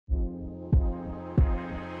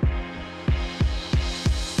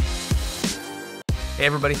Hey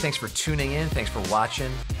everybody, thanks for tuning in. Thanks for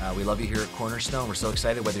watching. We love you here at Cornerstone. We're so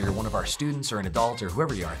excited whether you're one of our students or an adult or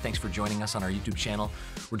whoever you are. Thanks for joining us on our YouTube channel.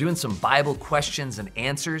 We're doing some Bible questions and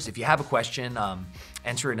answers. If you have a question,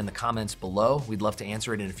 enter it in the comments below. We'd love to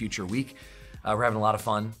answer it in a future week. We're having a lot of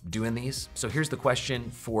fun doing these. So here's the question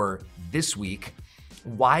for this week.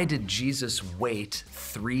 Why did Jesus wait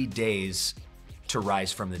 3 days to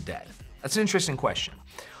rise from the dead? That's an interesting question.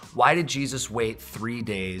 Why did Jesus wait 3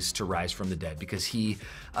 days to rise from the dead? Because he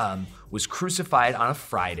was crucified on a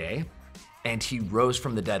Friday and he rose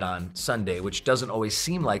from the dead on Sunday, which doesn't always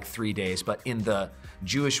seem like 3 days, but in the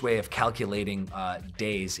Jewish way of calculating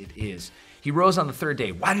days, it is. He rose on the third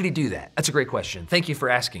day. Why did he do that? That's a great question. Thank you for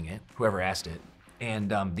asking it, whoever asked it.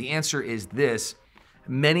 And the answer is this.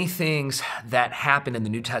 Many things that happen in the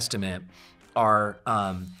New Testament are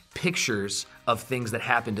pictures of things that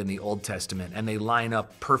happened in the Old Testament, and they line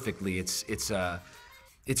up perfectly. It's a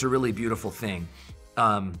really beautiful thing.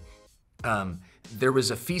 There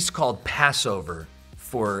was a feast called Passover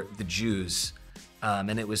for the Jews,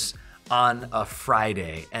 and it was on a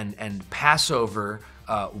Friday, and Passover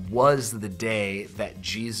was the day that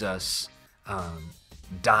Jesus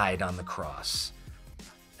died on the cross.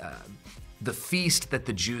 The feast that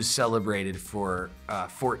the Jews celebrated for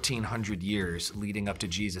 1,400 years leading up to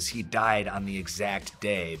Jesus, he died on the exact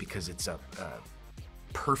day because it's a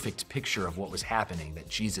perfect picture of what was happening, that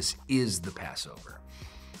Jesus is the Passover.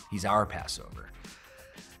 He's our Passover.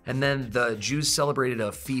 And then the Jews celebrated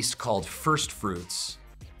a feast called First Fruits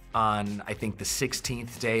on, I think, the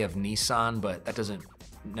 16th day of Nisan, but that doesn't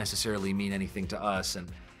necessarily mean anything to us.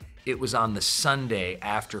 And it was on the Sunday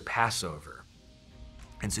after Passover.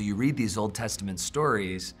 And so you read these Old Testament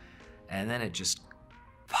stories, and then it just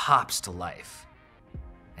pops to life.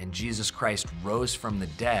 And Jesus Christ rose from the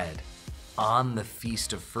dead on the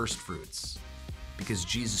Feast of First Fruits, because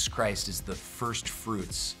Jesus Christ is the first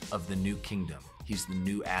fruits of the new kingdom. He's the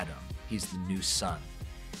new Adam. He's the new Son.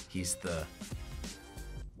 It's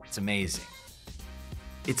amazing.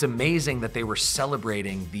 It's amazing that they were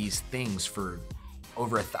celebrating these things for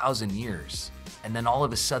over 1,000 years. And then all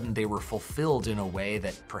of a sudden they were fulfilled in a way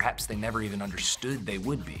that perhaps they never even understood they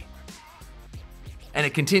would be. And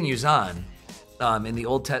it continues on. In the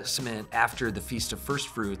Old Testament, after the Feast of First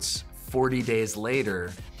Fruits, 40 days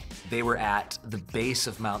later, they were at the base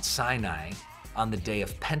of Mount Sinai on the day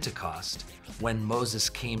of Pentecost when Moses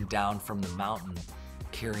came down from the mountain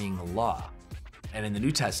carrying the law. And in the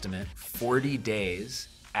New Testament, 40 days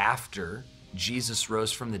after Jesus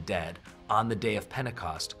rose from the dead on the day of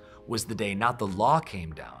Pentecost, was the day not the law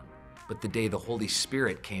came down, but the day the Holy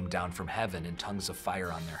Spirit came down from heaven in tongues of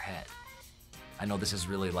fire on their head. I know this is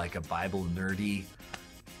really like a Bible nerdy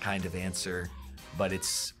kind of answer, but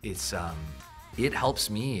it helps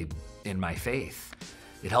me in my faith.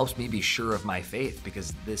 It helps me be sure of my faith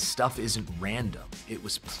because this stuff isn't random. It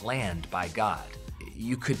was planned by God.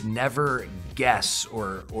 You could never guess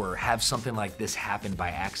or have something like this happen by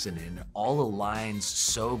accident. It all aligns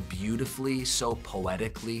so beautifully, so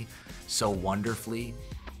poetically, so wonderfully.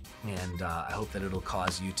 And I hope that it'll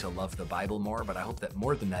cause you to love the Bible more, but I hope that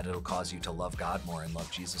more than that, it'll cause you to love God more and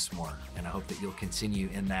love Jesus more. And I hope that you'll continue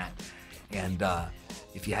in that. And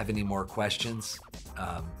if you have any more questions,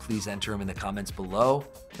 please enter them in the comments below.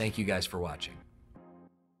 Thank you guys for watching.